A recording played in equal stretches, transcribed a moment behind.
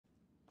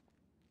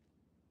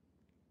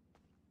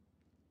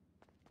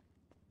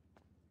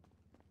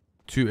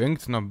2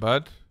 inked, not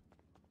bad.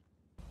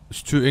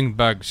 It's 2 ink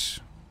bags.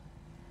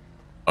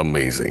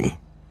 Amazing.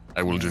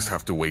 I will just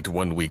have to wait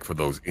 1 week for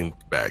those ink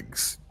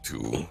bags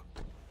to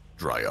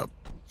dry up.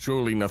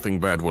 Surely nothing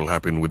bad will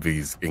happen with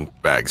these ink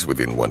bags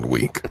within 1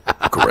 week.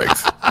 Correct?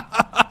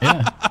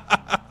 Yeah.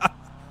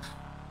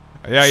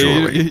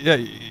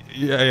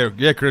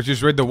 Yeah, Chris,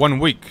 just wait the 1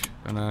 week,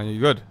 and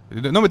you're good.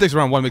 It normally takes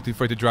around 1 week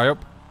for it to dry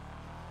up.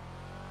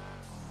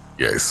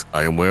 Yes,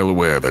 I am well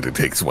aware that it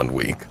takes 1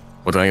 week,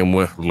 but I am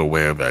well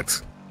aware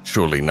that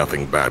surely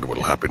nothing bad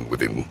will happen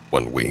within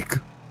 1 week.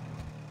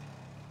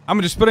 I'm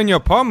gonna just put it in your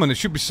apartment. It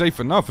should be safe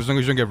enough as long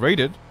as you don't get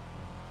raided.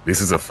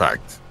 This is a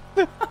fact.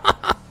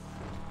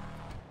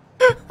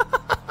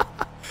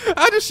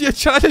 I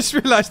just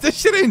realized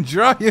this shit ain't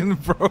drying,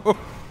 bro.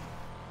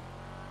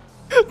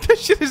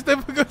 This shit is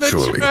never gonna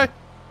dry.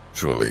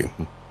 Surely.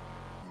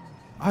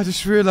 I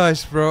just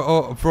realized, bro.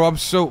 Oh, bro, I'm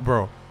so,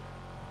 bro.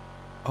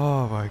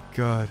 Oh my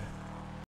god.